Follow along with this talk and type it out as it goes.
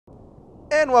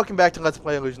And welcome back to Let's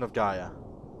Play Illusion of Gaia.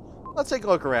 Let's take a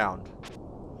look around.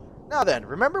 Now then,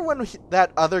 remember when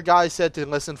that other guy said to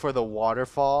listen for the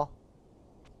waterfall?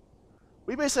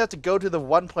 We basically have to go to the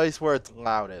one place where it's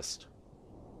loudest.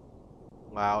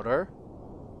 Louder.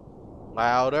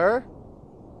 Louder.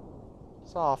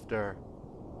 Softer.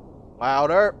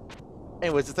 Louder.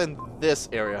 Anyways, it's in this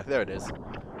area. There it is.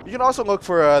 You can also look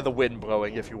for the wind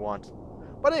blowing if you want.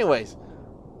 But anyways.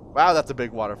 Wow, that's a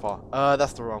big waterfall.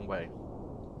 That's the wrong way.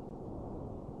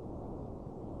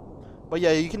 But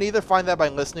yeah, you can either find that by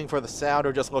listening for the sound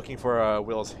or just looking for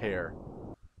Will's hair.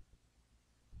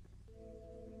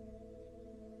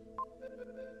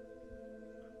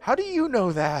 How do you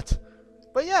know that?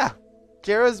 But yeah,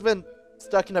 Kara's been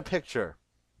stuck in a picture.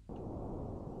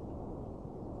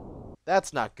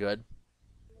 That's not good.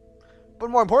 But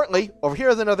more importantly, over here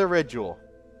is another red jewel.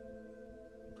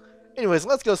 Anyways,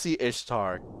 let's go see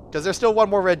Ishtar. Because there's still one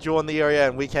more red jewel in the area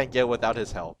and we can't get it without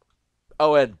his help.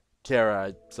 Oh, and Kara,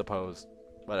 I suppose.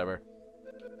 Whatever.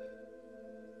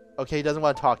 Okay, he doesn't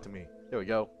want to talk to me. There we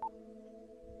go.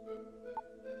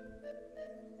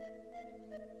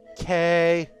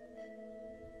 Okay.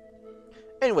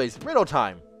 Anyways, riddle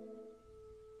time.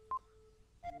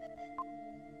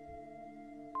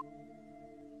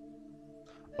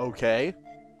 Okay.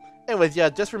 Anyways, yeah,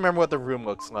 just remember what the room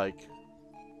looks like.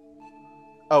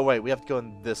 Oh, wait, we have to go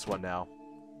in this one now.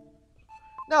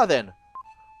 Now then,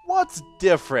 what's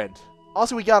different?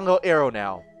 Also, we got a little arrow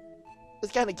now.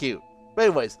 It's kind of cute. But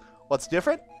anyways, what's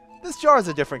different? This jar is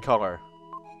a different color.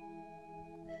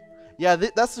 Yeah,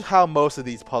 that's how most of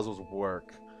these puzzles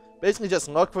work. Basically, just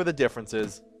look for the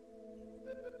differences.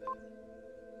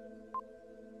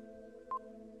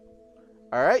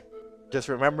 Alright, just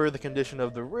remember the condition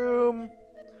of the room.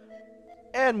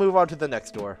 And move on to the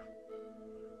next door.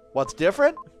 What's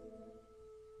different?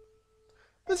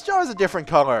 This jar is a different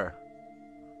color.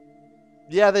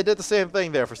 Yeah, they did the same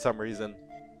thing there for some reason.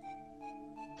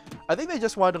 I think they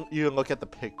just wanted you to look at the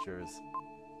pictures.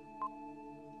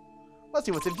 Let's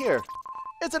see what's in here.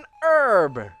 It's an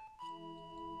herb!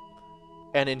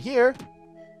 And in here...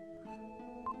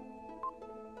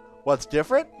 What's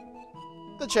different?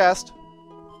 The chest.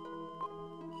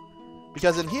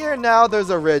 Because in here now there's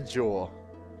a red jewel.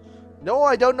 No,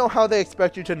 I don't know how they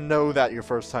expect you to know that your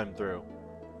first time through.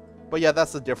 But yeah,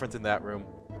 that's the difference in that room.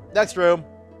 Next room.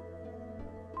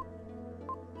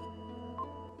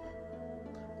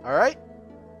 Alright.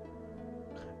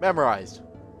 Memorized.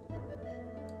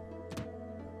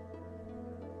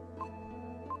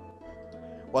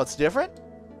 What's different?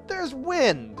 There's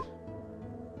wind.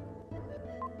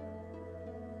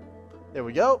 There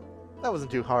we go. That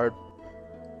wasn't too hard.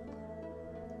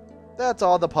 That's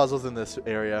all the puzzles in this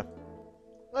area.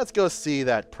 Let's go see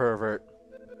that pervert.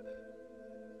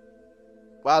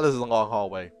 Wow, this is a long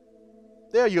hallway.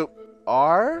 There you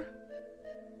are.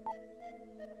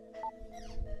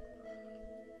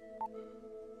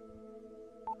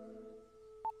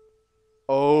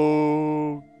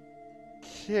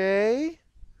 Okay.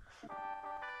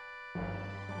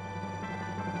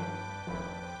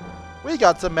 We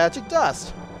got some magic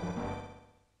dust.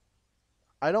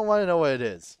 I don't want to know what it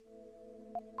is.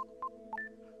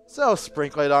 So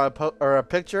sprinkle it on a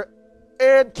picture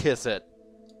and kiss it.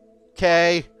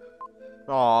 Okay.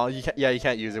 Aw, you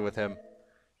can't use it with him.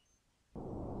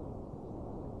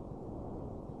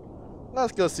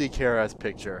 Let's go see Kara's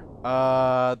picture.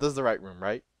 This is the right room,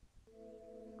 right?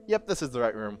 Yep, this is the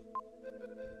right room.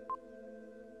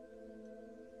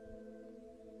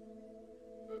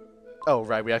 Oh,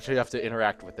 right, we actually have to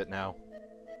interact with it now.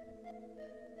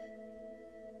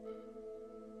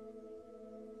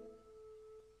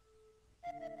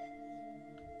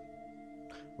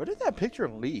 Where did that picture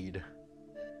lead?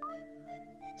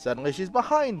 Suddenly she's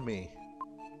behind me.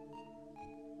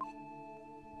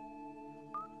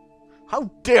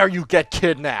 How dare you get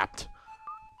kidnapped?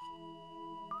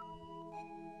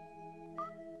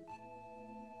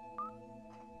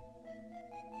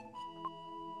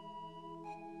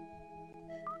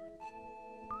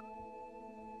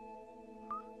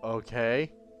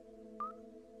 Okay.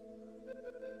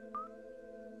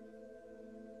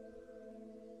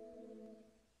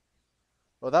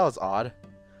 Well, that was odd.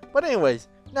 But anyways,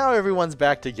 now everyone's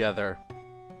back together.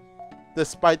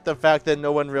 Despite the fact that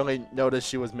no one really noticed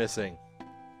she was missing.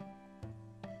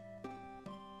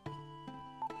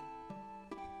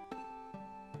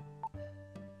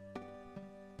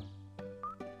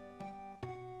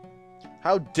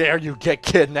 How dare you get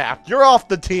kidnapped? You're off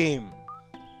the team!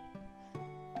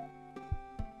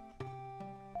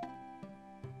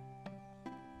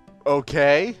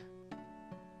 Okay.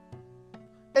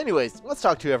 Anyways, let's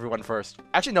talk to everyone first.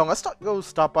 Actually, no, let's go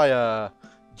stop by a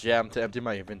gem to empty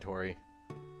my inventory.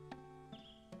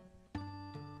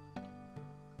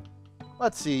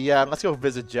 Let's see, yeah, let's go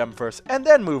visit Gem first, and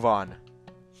then move on.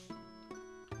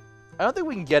 I don't think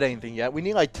we can get anything yet. We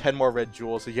need like 10 more red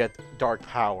jewels to get dark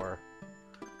power.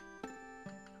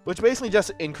 Which basically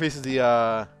just increases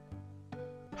the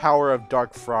power of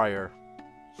Dark Friar.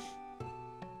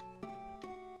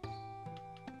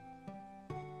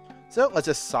 So, let's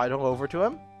just sidle over to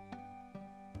him.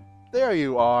 There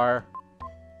you are.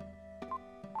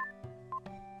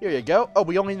 Here you go. Oh,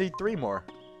 we only need 3 more.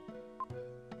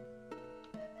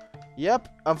 Yep,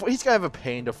 he's kind of a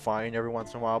pain to find every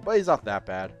once in a while, but he's not that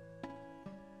bad.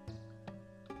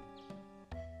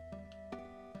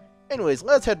 Anyways,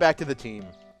 let's head back to the team.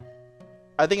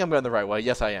 I think I'm going the right way.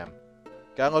 Yes, I am.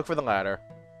 Gotta look for the ladder.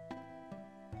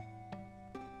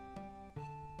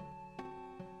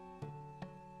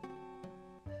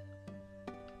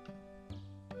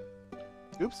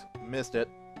 Oops, missed it.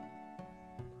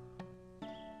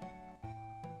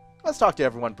 Let's talk to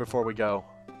everyone before we go.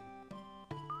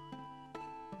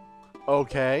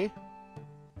 Okay.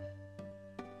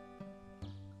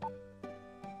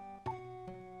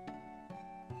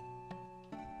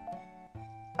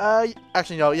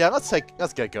 Actually no, yeah, let's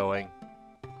get going.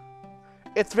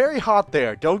 It's very hot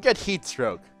there. Don't get heat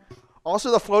stroke.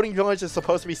 Also, the floating village is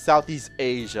supposed to be Southeast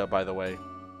Asia, by the way.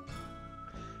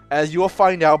 As you will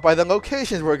find out by the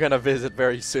locations we're gonna visit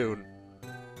very soon.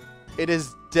 It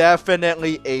is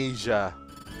definitely Asia.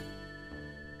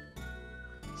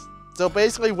 So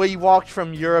basically, we walked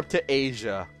from Europe to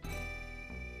Asia.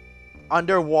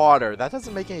 Underwater. That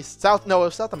doesn't make any sense. No,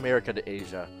 it's South America to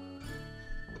Asia.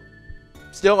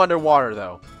 Still underwater,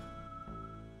 though.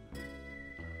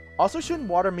 Also, shouldn't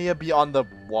Water Mia be on the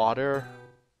water?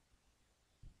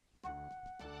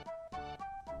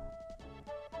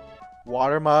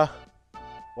 Water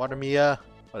Mia,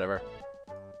 whatever.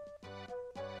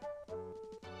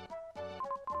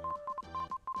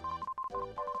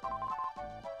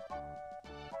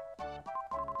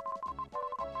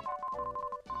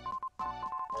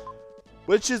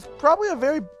 Which is probably a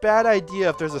very bad idea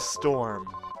if there's a storm.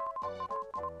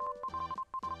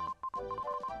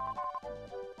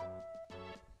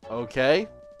 Okay.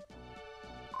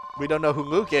 We don't know who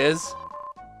Luke is.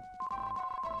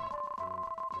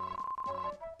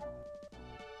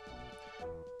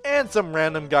 And some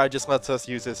random guy just lets us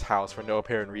use his house for no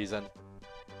apparent reason.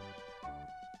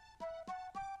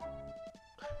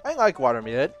 I like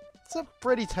Watermead. It's a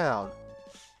pretty town.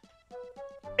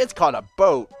 It's called a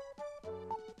boat.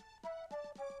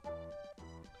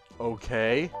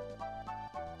 Okay.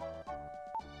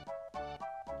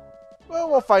 Well,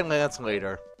 we'll find Lance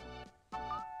later.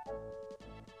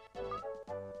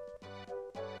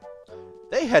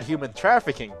 They had human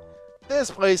trafficking.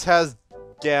 This place has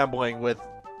gambling with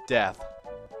death.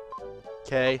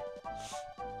 Okay.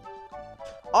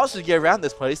 Also, to get around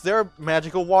this place, there are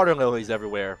magical water lilies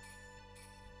everywhere.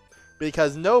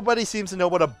 Because nobody seems to know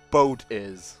what a boat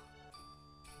is.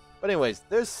 But anyways,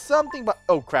 there's something but...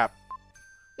 Oh, crap.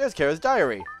 There's Kara's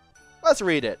diary. Let's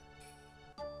read it.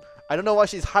 I don't know why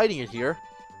she's hiding it here.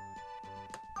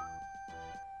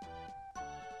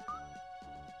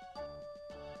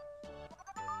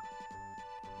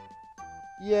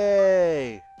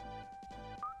 Yay!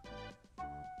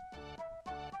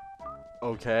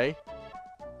 Okay.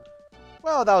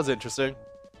 Well, that was interesting.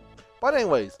 But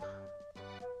anyways,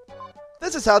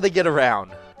 this is how they get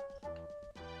around.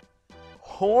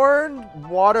 Horned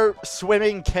water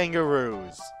swimming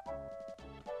kangaroos.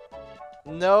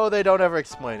 No, they don't ever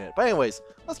explain it. But anyways,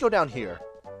 let's go down here.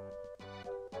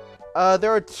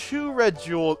 There are 2 red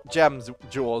jewels,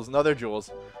 and other jewels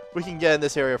we can get in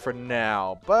this area for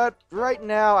now. But right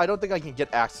now, I don't think I can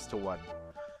get access to one.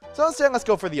 So instead, let's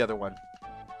go for the other one.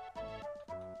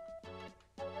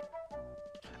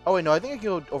 Oh wait, no, I think I can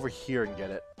go over here and get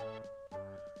it.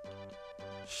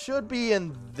 Should be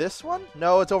in this one?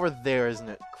 No, it's over there, isn't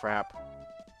it? Crap.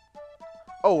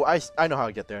 Oh, I know how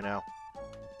to get there now.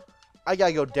 I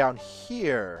gotta go down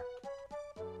here.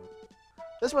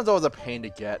 This one's always a pain to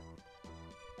get.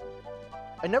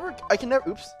 I can never,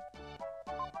 oops.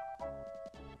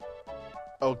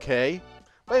 Okay.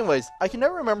 But anyways, I can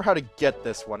never remember how to get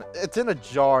this one. It's in a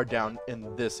jar down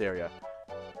in this area.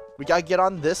 We gotta get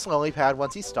on this lily pad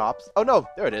once he stops. Oh no,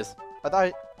 there it is. I thought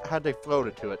I had to float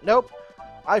it to it. Nope.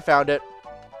 I found it.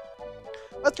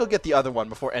 Let's go get the other one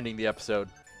before ending the episode.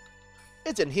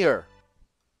 It's in here.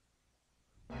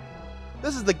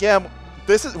 This is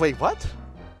the wait, what?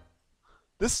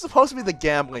 This is supposed to be the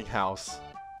gambling house.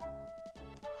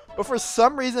 But for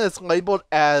some reason it's labeled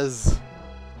as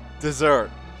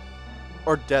dessert.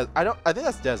 Or I think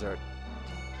that's desert.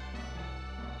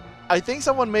 I think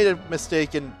someone made a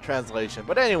mistake in translation.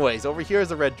 But anyways, over here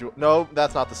is a red jewel. No,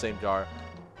 that's not the same jar.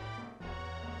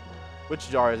 Which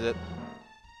jar is it?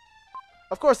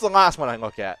 Of course, the last one I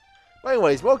look at. But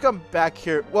anyways, we'll come back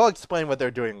here. We'll explain what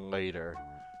they're doing later.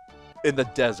 In the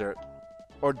desert.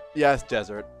 Or, yes,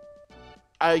 desert.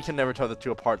 I can never tell the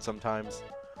two apart sometimes.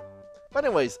 But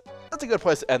anyways, that's a good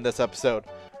place to end this episode.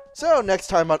 So, next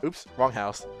time on... Oops, wrong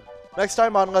house. Next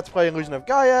time on Let's Play Illusion of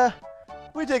Gaia,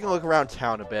 we take a look around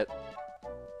town a bit.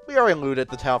 We already looted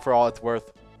the town for all it's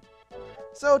worth.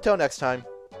 So, till next time.